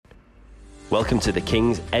Welcome to the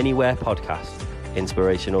Kings Anywhere podcast,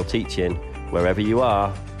 inspirational teaching wherever you are,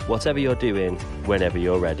 whatever you're doing, whenever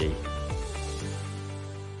you're ready.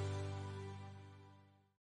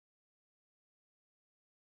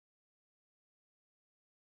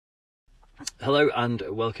 Hello and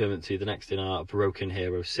welcome to the next in our Broken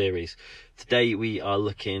Hero series. Today we are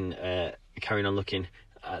carrying on looking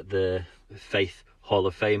at the Faith Hall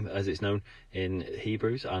of Fame, as it's known in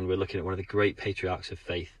Hebrews, and we're looking at one of the great patriarchs of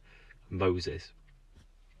faith, Moses.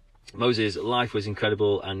 Moses' life was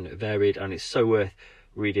incredible and varied, and it's so worth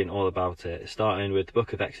reading all about it, starting with the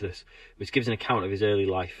book of Exodus, which gives an account of his early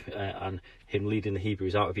life and him leading the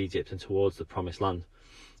Hebrews out of Egypt and towards the promised land.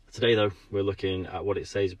 Today, though, we're looking at what it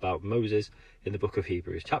says about Moses in the book of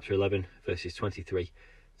Hebrews, chapter 11, verses 23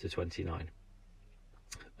 to 29.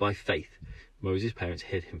 By faith, Moses' parents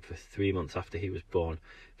hid him for 3 months after he was born,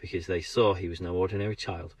 because they saw he was no ordinary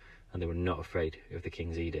child, and they were not afraid of the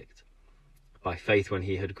king's edict. By faith, when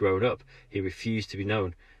he had grown up, he refused to be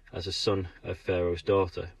known as a son of Pharaoh's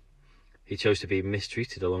daughter. He chose to be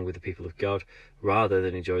mistreated along with the people of God, rather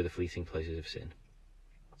than enjoy the fleeting pleasures of sin.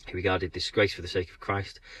 He regarded disgrace for the sake of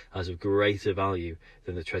Christ as of greater value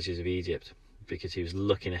than the treasures of Egypt, because he was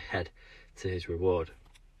looking ahead to his reward.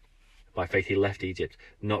 By faith he left Egypt,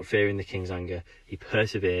 not fearing the king's anger. He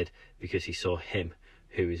persevered because he saw him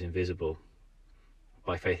who is invisible.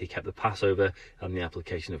 By faith he kept the Passover and the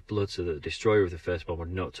application of blood, so that the destroyer of the firstborn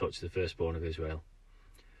would not touch the firstborn of Israel.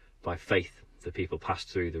 By faith the people passed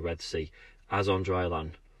through the Red Sea as on dry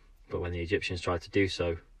land, but when the Egyptians tried to do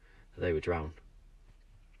so, they were drowned.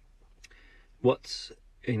 What's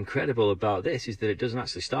incredible about this is that it doesn't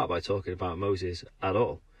actually start by talking about Moses at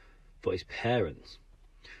all, but his parents.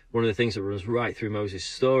 One of the things that runs right through Moses'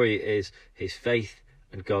 story is his faith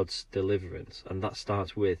and God's deliverance, and that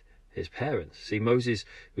starts with his parents. See, Moses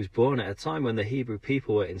was born at a time when the Hebrew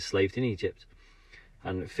people were enslaved in Egypt,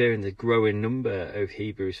 and fearing the growing number of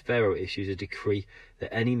Hebrews, Pharaoh issues a decree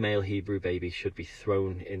that any male Hebrew baby should be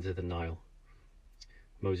thrown into the Nile.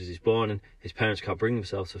 Moses is born, and his parents can't bring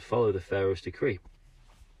themselves to follow the Pharaoh's decree.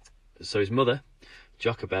 So his mother,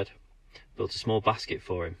 Jochebed, built a small basket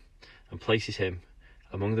for him and places him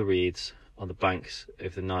among the reeds on the banks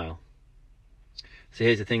of the Nile. So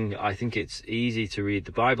here's the thing, I think it's easy to read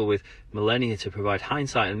the Bible with millennia to provide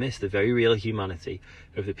hindsight and miss the very real humanity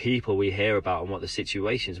of the people we hear about and what the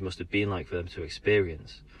situations must have been like for them to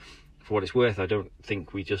experience. For what it's worth, I don't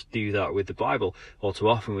think we just do that with the Bible. All too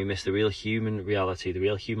often we miss the real human reality, the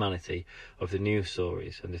real humanity of the news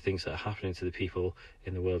stories and the things that are happening to the people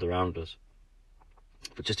in the world around us.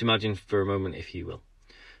 But just imagine for a moment, if you will,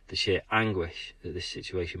 the sheer anguish that this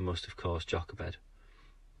situation must have caused Jochebed.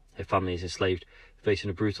 Her family is enslaved, facing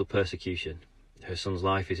a brutal persecution. Her son's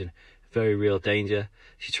life is in very real danger.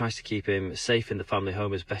 She tries to keep him safe in the family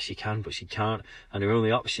home as best she can, but she can't, and her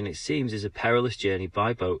only option, it seems, is a perilous journey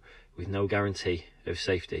by boat with no guarantee of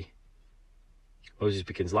safety. Moses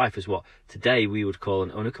begins life as what today we would call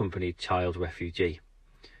an unaccompanied child refugee,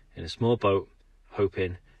 in a small boat,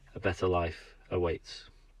 hoping a better life awaits.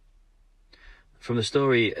 From the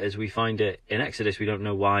story as we find it in Exodus, we don't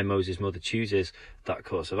know why Moses' mother chooses that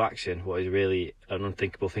course of action, what is really an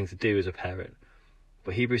unthinkable thing to do as a parent.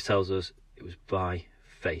 But Hebrews tells us it was by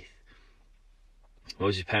faith.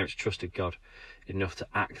 Moses' parents trusted God enough to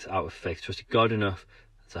act out of faith, trusted God enough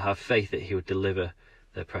to have faith that he would deliver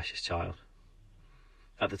their precious child.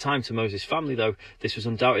 At the time, to Moses' family, though, this was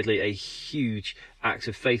undoubtedly a huge act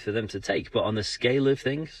of faith for them to take, but on the scale of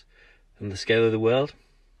things and the scale of the world,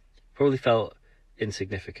 probably felt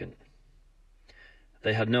insignificant.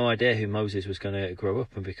 They had no idea who Moses was going to grow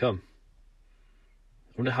up and become.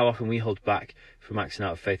 I wonder how often we hold back from acting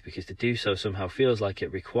out of faith because to do so somehow feels like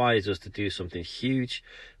it requires us to do something huge,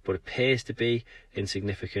 but appears to be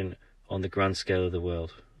insignificant on the grand scale of the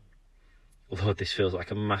world. Lord, this feels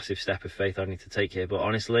like a massive step of faith I need to take here, but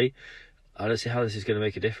honestly, I don't see how this is going to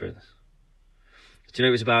make a difference. Do you know,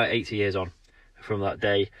 it was about 80 years on from that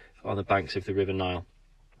day on the banks of the River Nile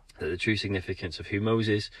that the true significance of who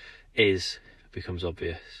Moses is becomes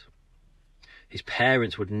obvious. His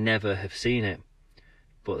parents would never have seen it,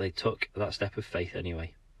 but they took that step of faith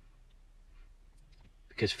anyway.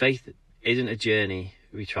 Because faith isn't a journey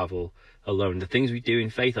we travel alone. The things we do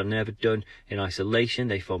in faith are never done in isolation.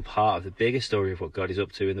 They form part of the bigger story of what God is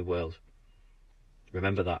up to in the world.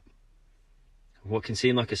 Remember that. What can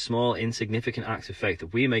seem like a small, insignificant act of faith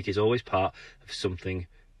that we make is always part of something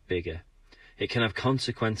bigger. It can have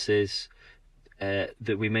consequences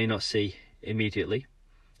that we may not see immediately,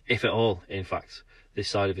 if at all, in fact, this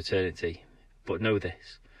side of eternity. But know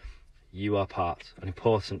this, you are an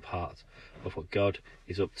important part of what God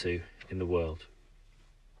is up to in the world.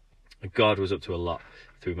 And God was up to a lot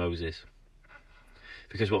through Moses.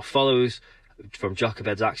 Because what follows from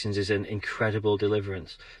Jochebed's actions is an incredible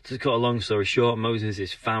deliverance. To cut a long story short, Moses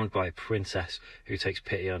is found by a princess who takes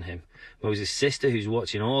pity on him. Moses' sister, who's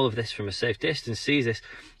watching all of this from a safe distance, sees this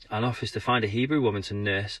and offers to find a Hebrew woman to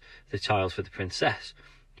nurse the child for the princess.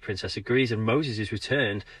 The princess agrees, and Moses is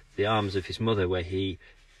returned to the arms of his mother, where he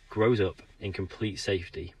grows up in complete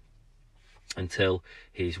safety until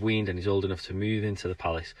he's weaned and is old enough to move into the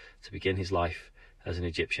palace to begin his life as an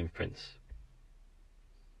Egyptian prince.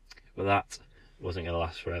 But that wasn't going to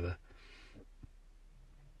last forever.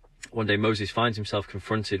 One day Moses finds himself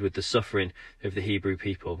confronted with the suffering of the Hebrew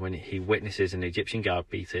people when he witnesses an Egyptian guard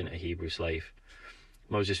beating a Hebrew slave.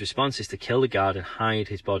 Moses' response is to kill the guard and hide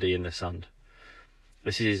his body in the sand.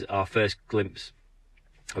 This is our first glimpse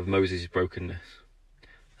of Moses' brokenness.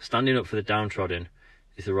 Standing up for the downtrodden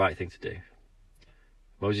is the right thing to do.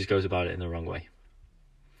 Moses goes about it in the wrong way.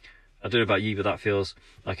 I don't know about you, but that feels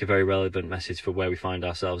like a very relevant message for where we find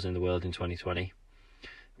ourselves in the world in 2020.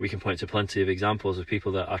 We can point to plenty of examples of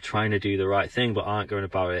people that are trying to do the right thing but aren't going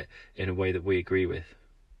about it in a way that we agree with.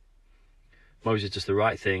 Moses does the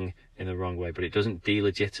right thing in the wrong way, but it doesn't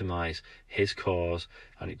delegitimize his cause,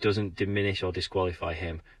 and it doesn't diminish or disqualify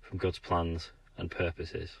him from God's plans and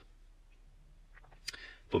purposes.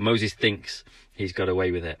 But Moses thinks he's got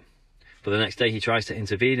away with it. But the next day he tries to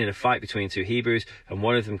intervene in a fight between two Hebrews, and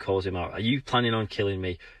one of them calls him out. "Are you planning on killing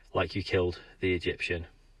me like you killed the Egyptian?"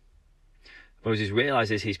 Moses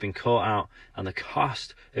realizes he's been caught out, and the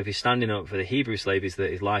cost of his standing up for the Hebrew slave is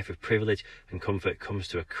that his life of privilege and comfort comes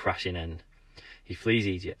to a crashing end. He flees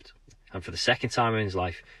Egypt, and for the second time in his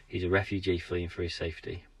life, he's a refugee fleeing for his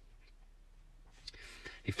safety.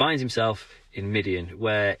 He finds himself in Midian,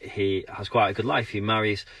 where he has quite a good life. He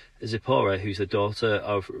marries Zipporah, who's the daughter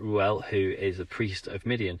of Ruel, who is a priest of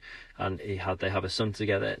Midian, and they have a son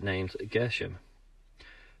together named Gershom.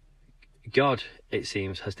 God, it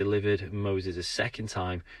seems, has delivered Moses a second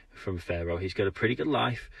time from Pharaoh. He's got a pretty good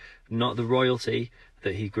life, not the royalty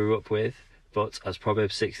that he grew up with, but as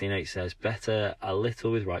Proverbs 16:8 says, better a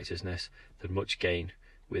little with righteousness than much gain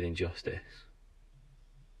with injustice.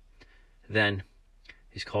 Then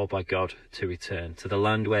he's called by God to return to the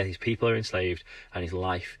land where his people are enslaved and his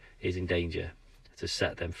life is in danger, to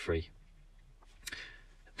set them free.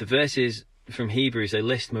 The verses from Hebrews, they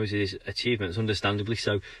list Moses' achievements, understandably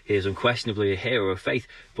so. He is unquestionably a hero of faith,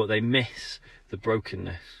 but they miss the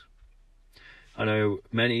brokenness. I know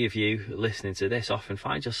many of you listening to this often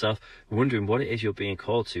find yourself wondering what it is you're being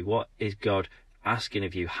called to. What is God asking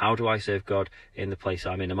of you? How do I serve God in the place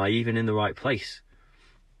I'm in? Am I even in the right place?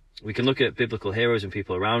 We can look at biblical heroes and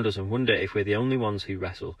people around us and wonder if we're the only ones who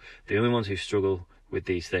wrestle, the only ones who struggle with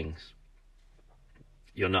these things.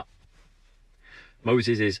 You're not.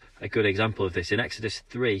 Moses is a good example of this. In Exodus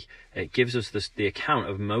 3, it gives us the account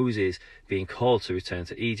of Moses being called to return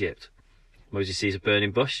to Egypt. Moses sees a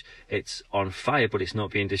burning bush. It's on fire, but it's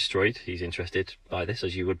not being destroyed. He's interested by this,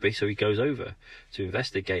 as you would be, so he goes over to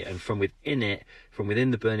investigate. And from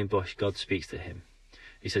within the burning bush, God speaks to him.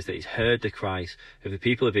 He says that he's heard the cries of the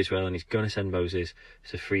people of Israel and he's going to send Moses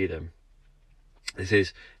to free them. This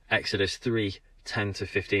is Exodus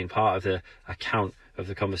 3:10-15, part of the account of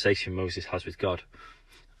the conversation Moses has with God.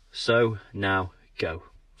 "So now go.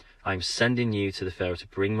 I am sending you to the Pharaoh to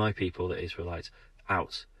bring my people, the Israelites,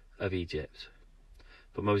 out of Egypt."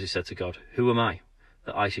 But Moses said to God, "Who am I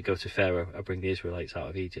that I should go to Pharaoh and bring the Israelites out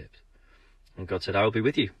of Egypt?" And God said, "I will be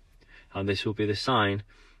with you, and this will be the sign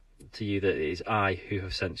to you that it is I who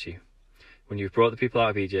have sent you. When you have brought the people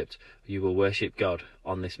out of Egypt, you will worship God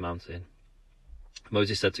on this mountain."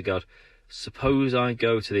 Moses said to God, "Suppose I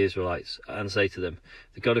go to the Israelites and say to them,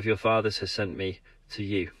 'The God of your fathers has sent me to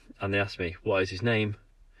you,' and they ask me, 'What is his name?'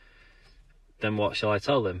 Then what shall I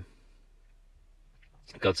tell them?"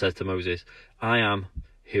 God says to Moses, "I am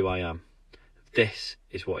who I am. This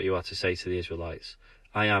is what you are to say to the Israelites.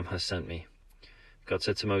 I am has sent me." God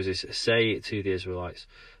said to Moses, "Say to the Israelites,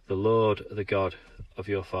 'The Lord, the God of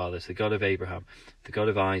your fathers, the God of Abraham, the God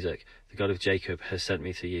of Isaac, the God of Jacob has sent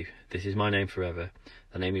me to you. This is my name forever,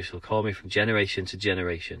 the name you shall call me from generation to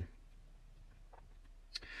generation.'"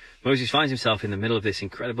 Moses finds himself in the middle of this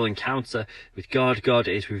incredible encounter with God. God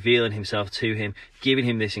is revealing himself to him, giving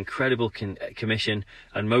him this incredible commission.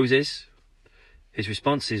 And Moses, his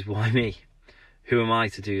response is, "Why me? Who am I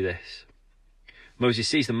to do this?" Moses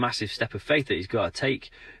sees the massive step of faith that he's got to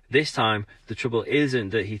take. This time, the trouble isn't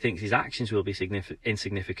that he thinks his actions will be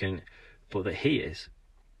insignificant, but that he is.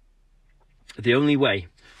 The only way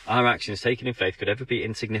our actions taken in faith could ever be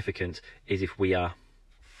insignificant is if we are.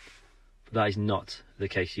 But that is not the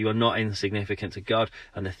case. You are not insignificant to God,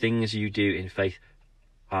 and the things you do in faith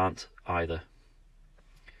aren't either.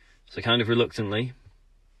 So kind of reluctantly,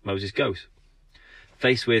 Moses goes.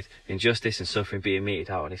 Faced with injustice and suffering being meted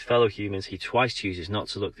out on his fellow humans, he twice chooses not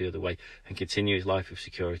to look the other way and continue his life of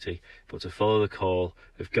security, but to follow the call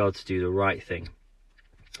of God to do the right thing.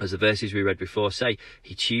 As the verses we read before say,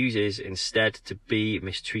 he chooses instead to be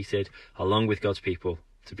mistreated along with God's people,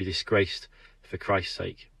 to be disgraced for Christ's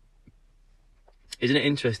sake. Isn't it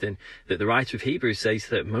interesting that the writer of Hebrews says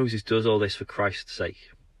that Moses does all this for Christ's sake?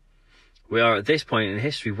 We are at this point in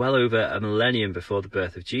history well over a millennium before the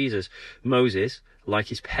birth of Jesus. Moses, like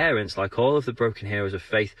his parents, like all of the broken heroes of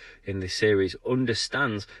faith in this series,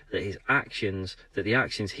 understands that the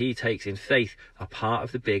actions he takes in faith are part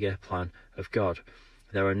of the bigger plan of God.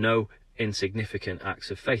 There are no insignificant acts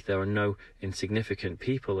of faith. There are no insignificant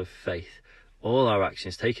people of faith. All our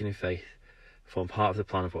actions taken in faith form part of the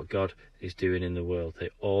plan of what God is doing in the world. They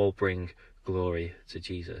all bring glory to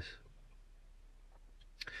Jesus.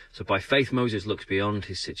 So by faith, Moses looks beyond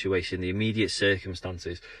his situation, the immediate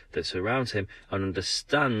circumstances that surround him, and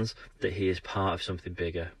understands that he is part of something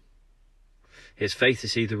bigger. He has faith to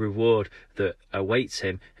see the reward that awaits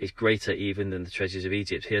him is greater even than the treasures of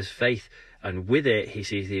Egypt. He has faith, and with it he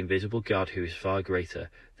sees the invisible God who is far greater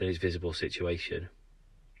than his visible situation.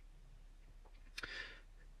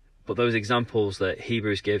 But those examples that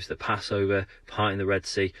Hebrews gives, the Passover, parting the Red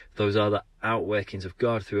Sea, those are the outworkings of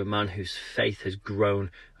God through a man whose faith has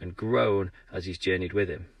grown and grown as he's journeyed with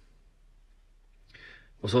him.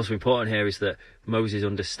 What's also important here is that Moses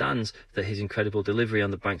understands that his incredible delivery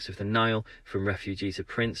on the banks of the Nile, from refugee to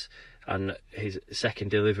prince, and his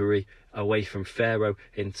second delivery away from Pharaoh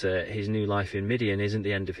into his new life in Midian isn't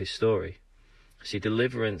the end of his story. See,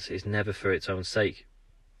 deliverance is never for its own sake.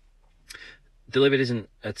 Delivered isn't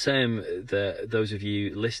a term that those of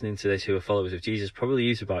you listening to this who are followers of Jesus probably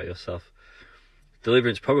use about yourself.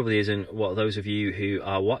 Deliverance probably isn't what those of you who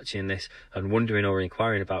are watching this and wondering or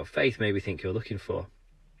inquiring about faith maybe think you're looking for.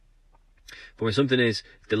 But when something is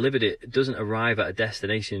delivered, it doesn't arrive at a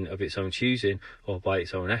destination of its own choosing or by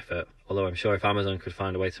its own effort, although I'm sure if Amazon could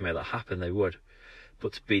find a way to make that happen, they would.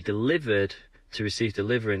 But to be delivered, to receive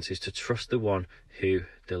deliverance, is to trust the one who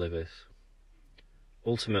delivers.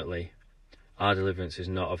 Ultimately, our deliverance is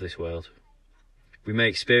not of this world. We may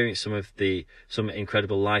experience some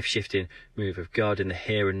incredible life-shifting move of God in the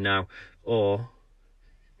here and now, or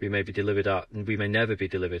we may never be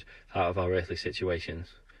delivered out of our earthly situations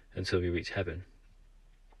until we reach heaven.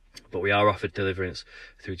 But we are offered deliverance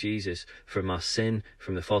through Jesus from our sin,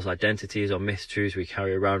 from the false identities or mistruths we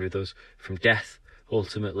carry around with us, from death,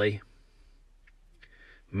 ultimately.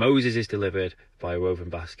 Moses is delivered by a woven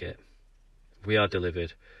basket. We are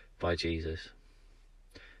delivered by Jesus.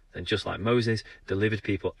 Then, just like Moses, delivered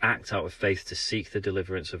people act out of faith to seek the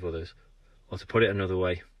deliverance of others. Or to put it another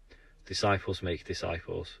way, disciples make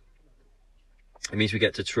disciples. It means we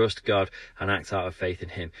get to trust God and act out of faith in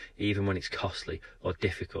him, even when it's costly or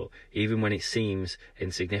difficult, even when it seems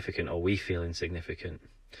insignificant or we feel insignificant.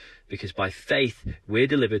 Because by faith, we're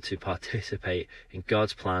delivered to participate in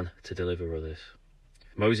God's plan to deliver others.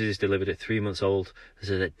 Moses is delivered at 3 months old,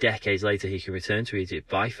 so that decades later he can return to Egypt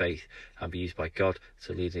by faith and be used by God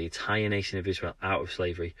to lead the entire nation of Israel out of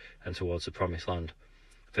slavery and towards the promised land.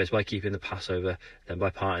 First by keeping the Passover, then by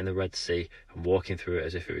parting the Red Sea and walking through it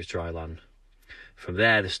as if it was dry land. From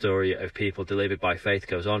there, the story of people delivered by faith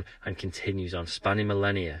goes on and continues on, spanning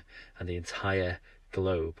millennia and the entire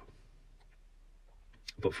globe.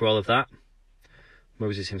 But for all of that,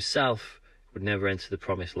 Moses himself would never enter the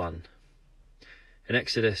promised land. In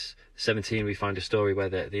Exodus 17, we find a story where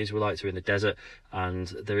the Israelites are in the desert and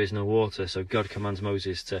there is no water, so God commands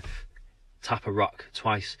Moses to tap a rock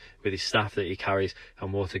twice with his staff that he carries,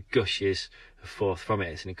 and water gushes forth from it.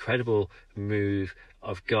 It's an incredible move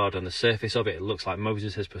of God. On the surface of it, it looks like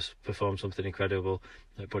Moses has performed something incredible,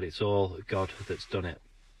 but it's all God that's done it.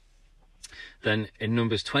 Then in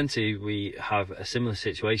Numbers 20, we have a similar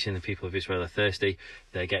situation. The people of Israel are thirsty.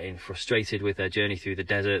 They're getting frustrated with their journey through the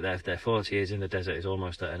desert. Their 40 years in the desert is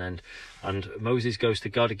almost at an end. And Moses goes to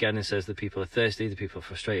God again and says, the people are thirsty, the people are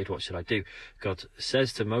frustrated, what should I do? God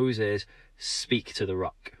says to Moses, speak to the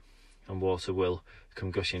rock and water will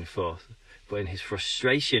come gushing forth. But in his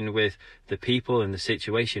frustration with the people and the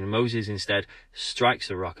situation, Moses instead strikes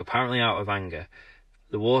the rock, apparently out of anger.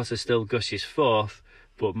 The water still gushes forth,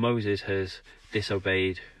 but Moses has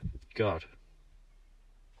disobeyed God.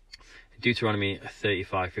 In Deuteronomy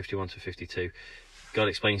 35, 51 to 52, God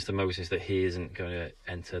explains to Moses that he isn't going to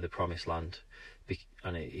enter the promised land.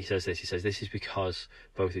 And he says this, this is because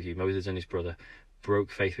both of you, Moses and his brother,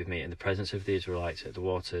 broke faith with me in the presence of the Israelites at the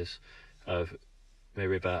waters of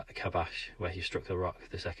Meribah Kadesh, where he struck the rock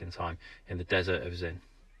the second time in the desert of Zin.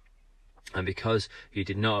 And because you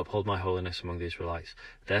did not uphold my holiness among the Israelites,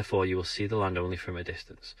 therefore you will see the land only from a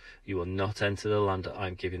distance. You will not enter the land that I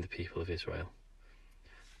am giving the people of Israel.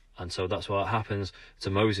 And so that's what happens to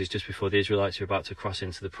Moses just before the Israelites are about to cross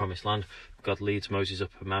into the promised land. God leads Moses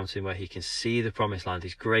up a mountain where he can see the promised land.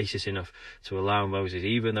 He's gracious enough to allow Moses,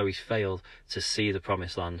 even though he's failed, to see the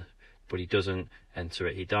promised land, but he doesn't enter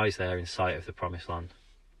it. He dies there in sight of the promised land.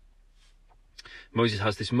 Moses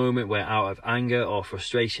has this moment where, out of anger or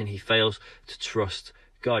frustration, he fails to trust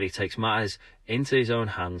God. He takes matters into his own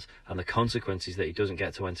hands, and the consequences that he doesn't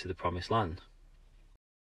get to enter the promised land.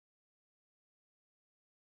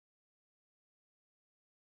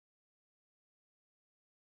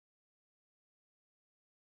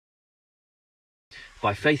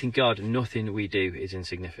 By faith in God, nothing we do is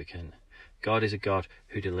insignificant. God is a God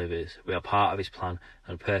who delivers. We are part of his plan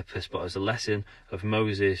and purpose, but as the lesson of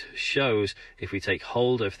Moses shows, if we take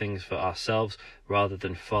hold of things for ourselves rather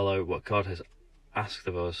than follow what God has asked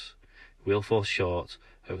of us, we'll fall short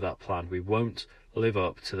of that plan. We won't live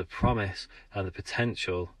up to the promise and the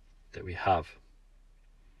potential that we have.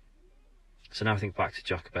 So now think back to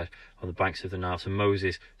Jochebed on the banks of the Nile, to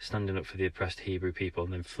Moses standing up for the oppressed Hebrew people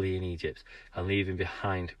and then fleeing Egypt and leaving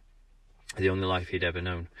behind the only life he'd ever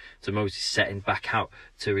known, to Moses setting back out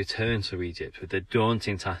to return to Egypt with the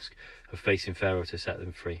daunting task of facing Pharaoh to set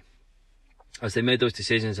them free. As they made those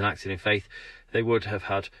decisions and acted in faith, they would have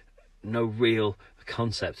had no real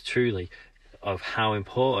concept truly of how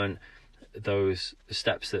important those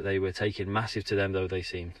steps that they were taking, massive to them though they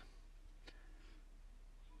seemed.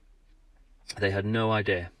 They had no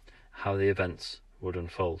idea how the events would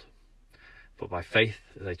unfold. But by faith,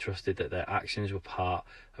 they trusted that their actions were part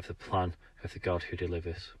of the plan of the God who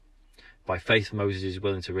delivers. By faith, Moses is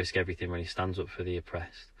willing to risk everything when he stands up for the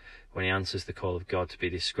oppressed, when he answers the call of God to be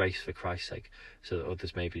disgraced for Christ's sake, so that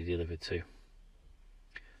others may be delivered too.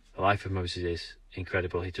 The life of Moses is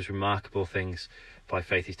incredible. He does remarkable things by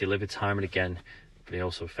faith. He's delivered time and again, but he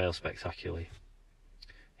also fails spectacularly.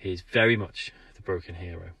 He is very much the broken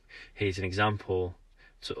hero. He is an example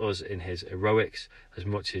to us in his heroics as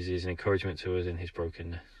much as he is an encouragement to us in his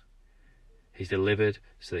brokenness. He's delivered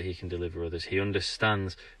so that he can deliver others. He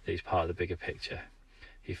understands that he's part of the bigger picture.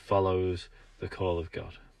 He follows the call of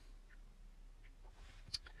God.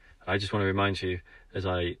 I just want to remind you as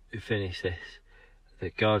I finish this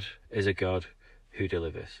that God is a God who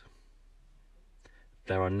delivers.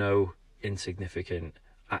 There are no insignificant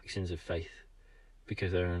actions of faith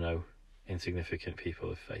because there are no insignificant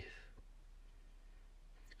people of faith.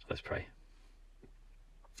 Let's pray.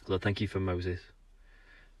 Lord, thank you for Moses.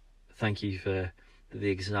 Thank you for the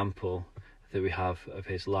example that we have of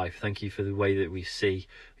his life. Thank you for the way that we see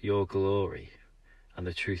your glory and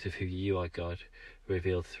the truth of who you are, God,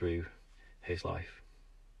 revealed through his life.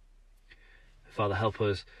 Father, help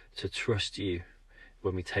us to trust you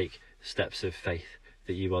when we take steps of faith,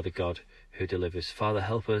 that you are the God who delivers. Father,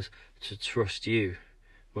 help us to trust you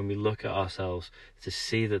when we look at ourselves, to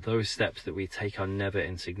see that those steps that we take are never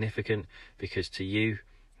insignificant, because to you,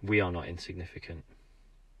 we are not insignificant.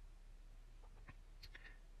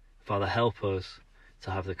 Father, help us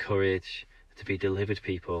to have the courage to be delivered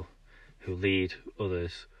people who lead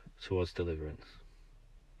others towards deliverance.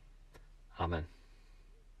 Amen.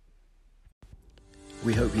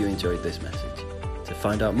 We hope you enjoyed this message. To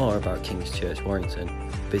find out more about King's Church Warrington,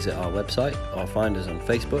 visit our website or find us on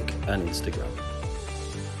Facebook and Instagram.